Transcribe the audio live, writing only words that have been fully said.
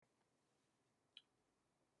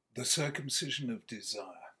The circumcision of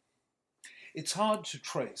desire. It's hard to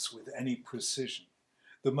trace with any precision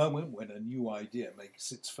the moment when a new idea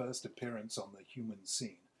makes its first appearance on the human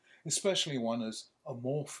scene, especially one as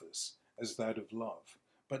amorphous as that of love.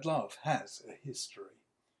 But love has a history.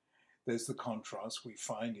 There's the contrast we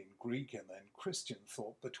find in Greek and then Christian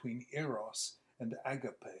thought between eros and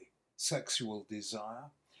agape, sexual desire,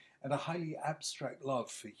 and a highly abstract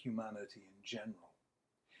love for humanity in general.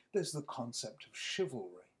 There's the concept of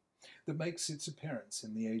chivalry that makes its appearance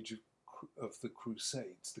in the age of the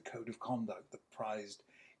Crusades, the code of conduct that prized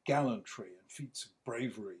gallantry and feats of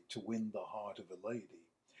bravery to win the heart of a lady.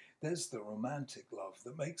 There's the romantic love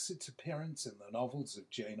that makes its appearance in the novels of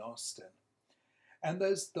Jane Austen. And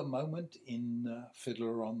there's the moment in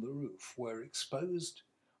Fiddler on the Roof, where exposed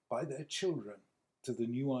by their children to the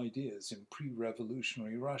new ideas in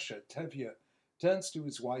pre-revolutionary Russia, Tevye turns to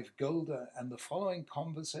his wife Golda and the following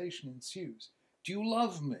conversation ensues. Do you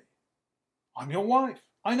love me? I'm your wife.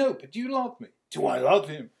 I know, but do you love me? Do I love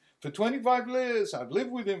him? For 25 years, I've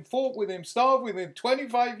lived with him, fought with him, starved with him.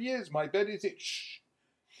 25 years, my bed is it. Shh.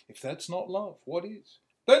 If that's not love, what is?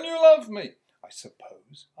 Then you love me. I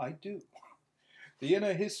suppose I do. The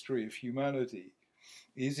inner history of humanity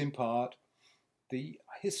is in part the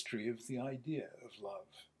history of the idea of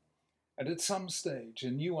love. And at some stage,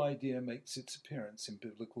 a new idea makes its appearance in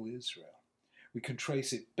biblical Israel. We can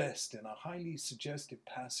trace it best in a highly suggestive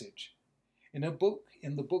passage in the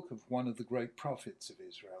book of one of the great prophets of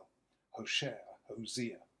Israel, Hosea.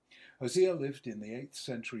 Hosea lived in the 8th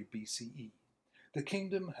century BCE. The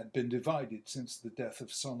kingdom had been divided since the death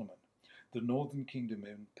of Solomon. The northern kingdom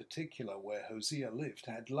in particular, where Hosea lived,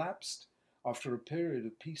 had lapsed after a period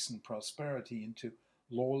of peace and prosperity into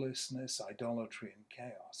lawlessness, idolatry, and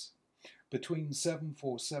chaos. Between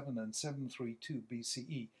 747 and 732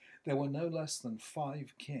 BCE, there were no less than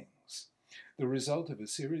 5 kings, the result of a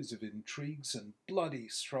series of intrigues and bloody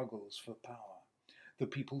struggles for power. The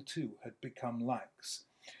people, too, had become lax.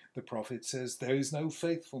 The prophet says, there is no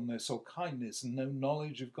faithfulness or kindness and no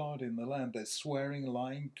knowledge of God in the land. There's swearing,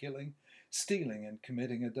 lying, killing, stealing, and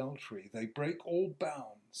committing adultery. They break all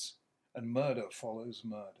bounds, and murder follows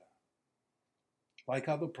murder. Like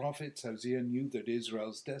other prophets, Hosea knew that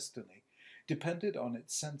Israel's destiny depended on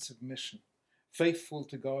its sense of mission. Faithful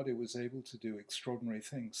to God, it was able to do extraordinary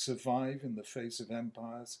things, survive in the face of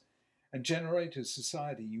empires, and generate a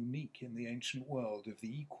society unique in the ancient world of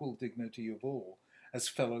the equal dignity of all as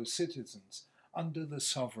fellow citizens under the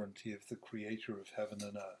sovereignty of the Creator of heaven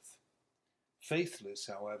and earth. Faithless,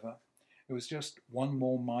 however, it was just one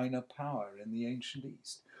more minor power in the ancient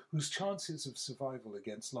East, whose chances of survival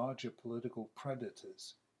against larger political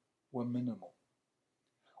predators were minimal.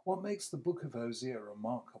 What makes the book of Hosea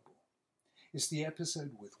remarkable is the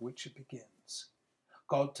episode with which it begins.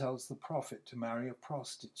 God tells the prophet to marry a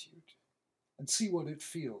prostitute and see what it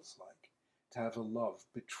feels like to have a love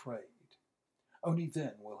betrayed. Only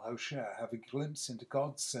then will Hosea have a glimpse into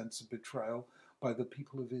God's sense of betrayal by the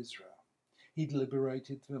people of Israel. He'd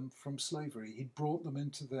liberated them from slavery. He'd brought them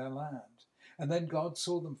into their land. And then God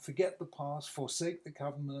saw them forget the past, forsake the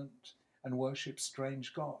covenant, and worship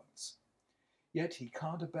strange gods. Yet he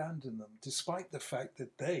can't abandon them, despite the fact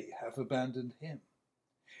that they have abandoned him.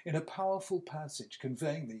 In a powerful passage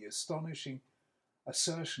conveying the astonishing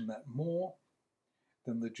assertion that more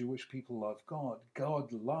than the Jewish people love God,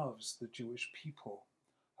 God loves the Jewish people,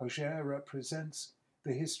 Hosea represents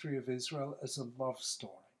the history of Israel as a love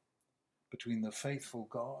story between the faithful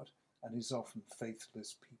God and his often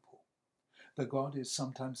faithless people. Though God is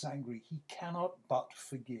sometimes angry, he cannot but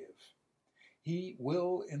forgive. He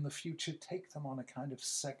will in the future take them on a kind of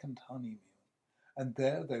second honeymoon, and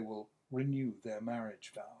there they will renew their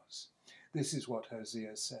marriage vows. This is what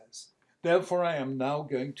Hosea says. Therefore I am now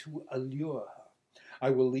going to allure her. I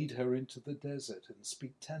will lead her into the desert and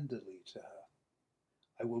speak tenderly to her.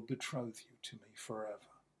 I will betroth you to me forever.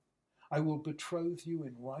 I will betroth you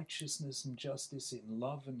in righteousness and justice, in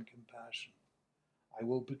love and compassion. I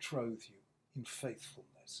will betroth you in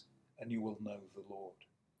faithfulness, and you will know the Lord.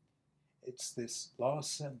 It's this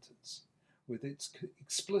last sentence, with its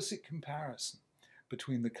explicit comparison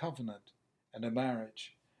between the covenant and a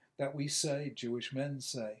marriage, that we say, Jewish men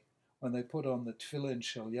say, when they put on the tefillin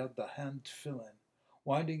shel yad, the hand tefillin,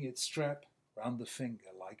 winding its strap round the finger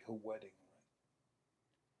like a wedding ring.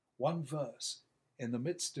 One verse in the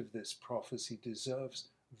midst of this prophecy deserves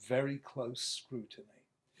very close scrutiny.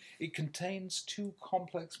 It contains 2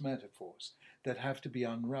 complex metaphors that have to be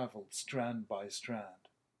unraveled strand by strand.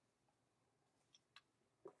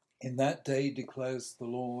 In that day, declares the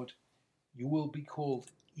Lord, you will be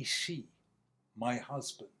called Ishi, my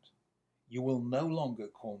husband. You will no longer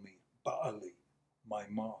call me Baali, my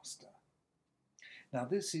master. Now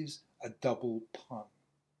this is a double pun.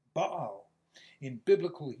 Baal, in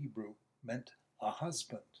biblical Hebrew, meant a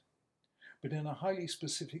husband, but in a highly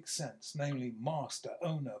specific sense, namely master,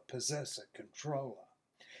 owner, possessor, controller.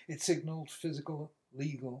 It signaled physical,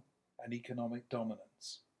 legal, and economic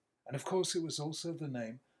dominance. And of course it was also the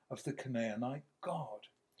name of the Canaanite god,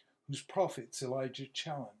 whose prophets Elijah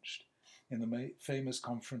challenged in the famous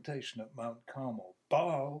confrontation at Mount Carmel.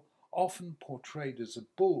 Baal, often portrayed as a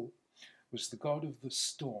bull, was the god of the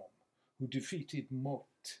storm, who defeated Mot,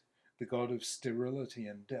 the god of sterility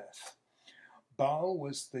and death. Baal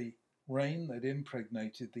was the rain that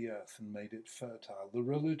impregnated the earth and made it fertile. The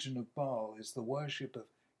religion of Baal is the worship of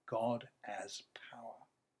God as power.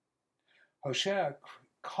 Hosea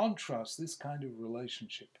contrasts this kind of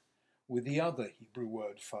relationship with the other Hebrew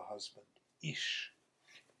word for husband, ish.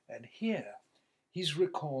 And here he's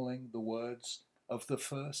recalling the words of the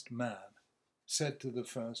first man said to the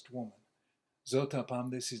first woman,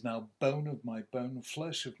 Zotapam, this is now bone of my bone,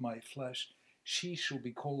 flesh of my flesh. She shall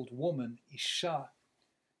be called woman, Isha,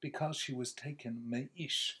 because she was taken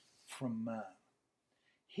me'ish, from man.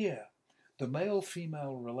 Here, the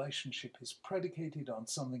male-female relationship is predicated on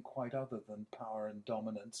something quite other than power and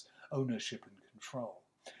dominance, ownership and control.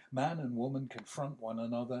 Man and woman confront one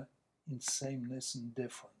another in sameness and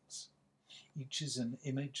difference. Each is an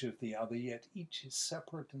image of the other, yet each is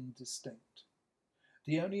separate and distinct.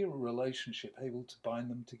 The only relationship able to bind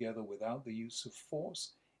them together without the use of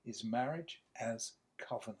force is marriage as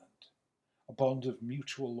covenant, a bond of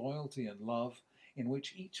mutual loyalty and love in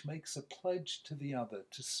which each makes a pledge to the other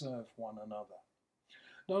to serve one another.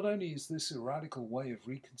 Not only is this a radical way of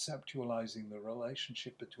reconceptualizing the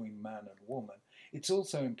relationship between man and woman, it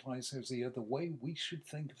also implies, Hosea, the way we should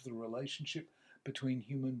think of the relationship between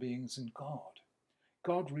human beings and God.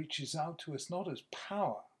 God reaches out to us not as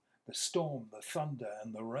power, the storm, the thunder,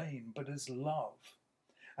 and the rain, but as love.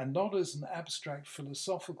 And not as an abstract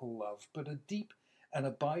philosophical love, but a deep and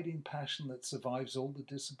abiding passion that survives all the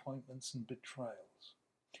disappointments and betrayals.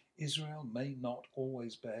 Israel may not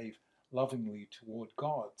always behave lovingly toward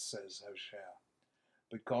God, says Hosea,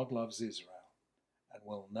 but God loves Israel and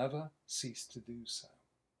will never cease to do so.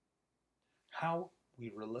 How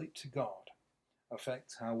we relate to God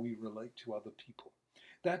affects how we relate to other people.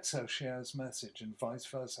 That's Hosea's message, and vice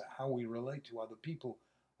versa. How we relate to other people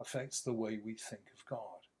affects the way we think of God.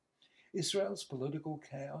 Israel's political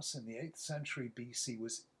chaos in the 8th century BC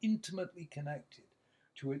was intimately connected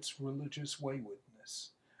to its religious waywardness.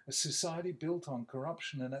 A society built on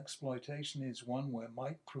corruption and exploitation is one where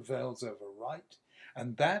might prevails over right,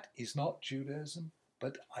 and that is not Judaism,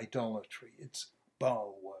 but idolatry. It's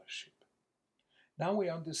Baal worship. Now we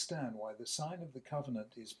understand why the sign of the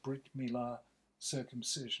covenant is Brit Milah,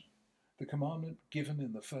 circumcision, the commandment given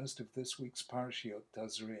in the first of this week's parashiot,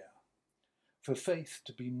 Tazria. For faith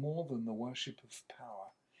to be more than the worship of power,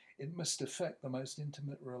 it must affect the most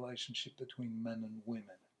intimate relationship between men and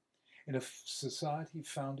women. In a society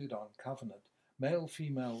founded on covenant,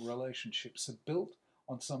 male-female relationships are built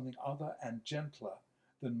on something other and gentler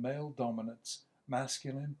than male dominance,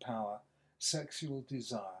 masculine power, sexual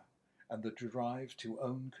desire, and the drive to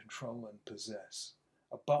own, control, and possess.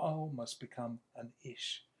 A Baal must become an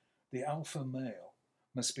Ish. The alpha male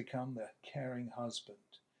must become the caring husband.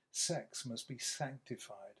 Sex must be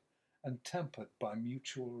sanctified and tempered by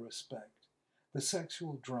mutual respect. The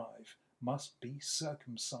sexual drive must be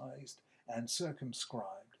circumcised and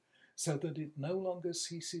circumscribed so that it no longer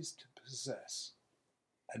ceases to possess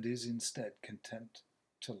and is instead content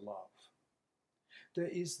to love. There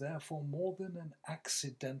is therefore more than an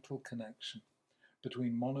accidental connection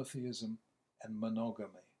between monotheism and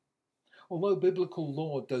monogamy. Although biblical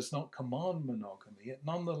law does not command monogamy, it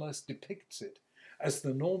nonetheless depicts it as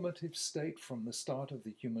the normative state from the start of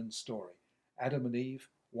the human story. Adam and Eve,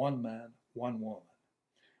 one man, one woman.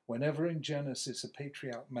 Whenever in Genesis a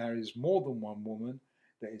patriarch marries more than one woman,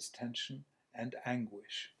 there is tension and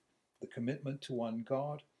anguish. The commitment to one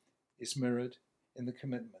God is mirrored in the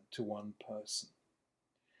commitment to one person.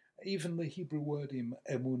 Even the Hebrew word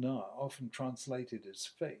emunah, often translated as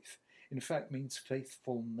faith, in fact means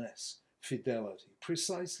faithfulness, fidelity,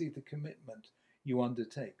 precisely the commitment you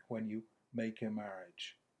undertake when you make a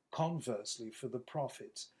marriage. Conversely, for the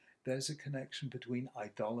prophets, there's a connection between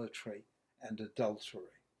idolatry and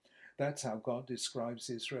adultery. That's how God describes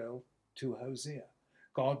Israel to Hosea.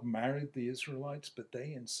 God married the Israelites, but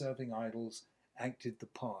they, in serving idols, acted the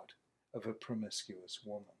part of a promiscuous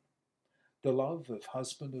woman. The love of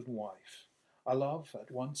husband and wife, a love at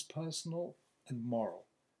once personal and moral,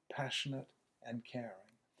 passionate and caring,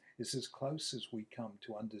 is as close as we come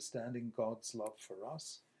to understanding God's love for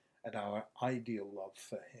us and our ideal love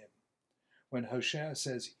for him. When Hosea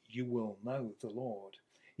says, "You will know the Lord,"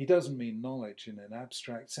 he doesn't mean knowledge in an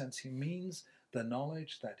abstract sense. He means the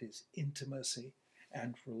knowledge that is intimacy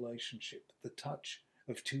and relationship, the touch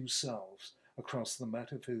of two selves across the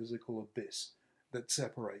metaphysical abyss that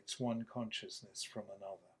separates one consciousness from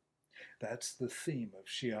another. That's the theme of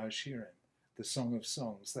Shir Shirim, the Song of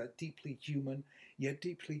Songs, that deeply human yet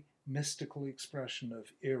deeply mystical expression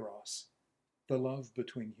of Eros, the love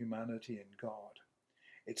between humanity and God.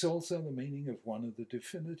 It's also the meaning of one of the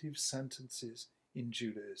definitive sentences in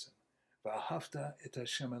Judaism. V'ahavta et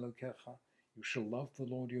Hashem Elokecha, you shall love the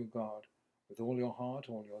Lord your God with all your heart,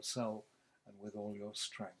 all your soul, and with all your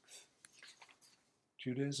strength.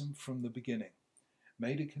 Judaism from the beginning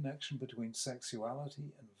made a connection between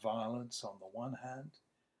sexuality and violence on the one hand,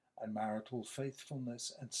 and marital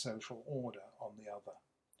faithfulness and social order on the other.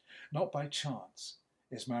 Not by chance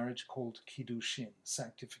is marriage called kiddushin,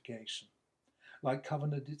 sanctification. Like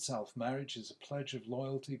covenant itself, marriage is a pledge of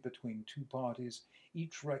loyalty between two parties,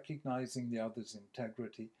 each recognizing the other's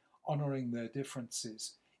integrity, honoring their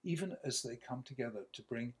differences, even as they come together to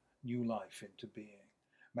bring new life into being.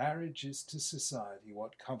 Marriage is to society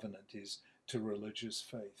what covenant is to religious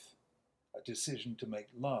faith, a decision to make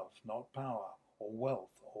love, not power, or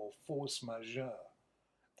wealth, or force majeure,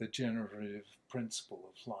 the generative principle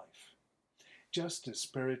of life. Just as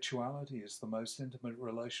spirituality is the most intimate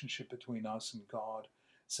relationship between us and God,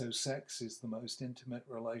 so sex is the most intimate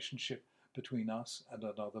relationship between us and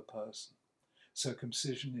another person.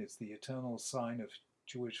 Circumcision is the eternal sign of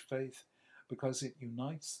Jewish faith because it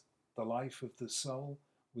unites the life of the soul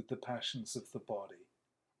with the passions of the body,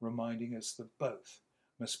 reminding us that both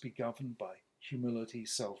must be governed by humility,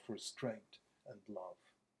 self-restraint, and love.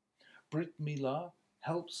 Brit Milah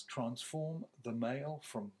helps transform the male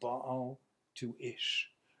from Baal to Ish,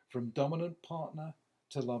 from dominant partner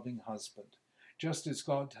to loving husband, just as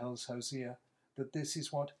God tells Hosea that this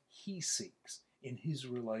is what he seeks in his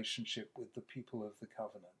relationship with the people of the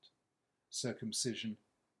covenant. Circumcision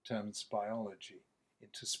turns biology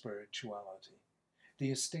into spirituality. The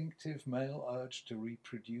instinctive male urge to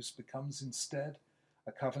reproduce becomes instead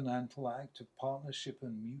a covenantal act of partnership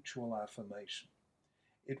and mutual affirmation.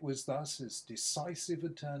 It was thus as decisive a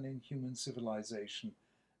turn in human civilization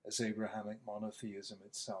as Abrahamic monotheism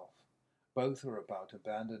itself. Both are about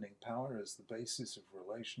abandoning power as the basis of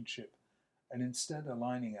relationship and instead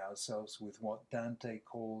aligning ourselves with what Dante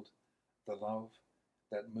called the love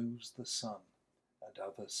that moves the sun and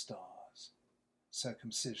other stars.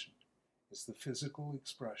 Circumcision is the physical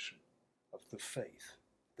expression of the faith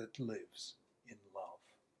that lives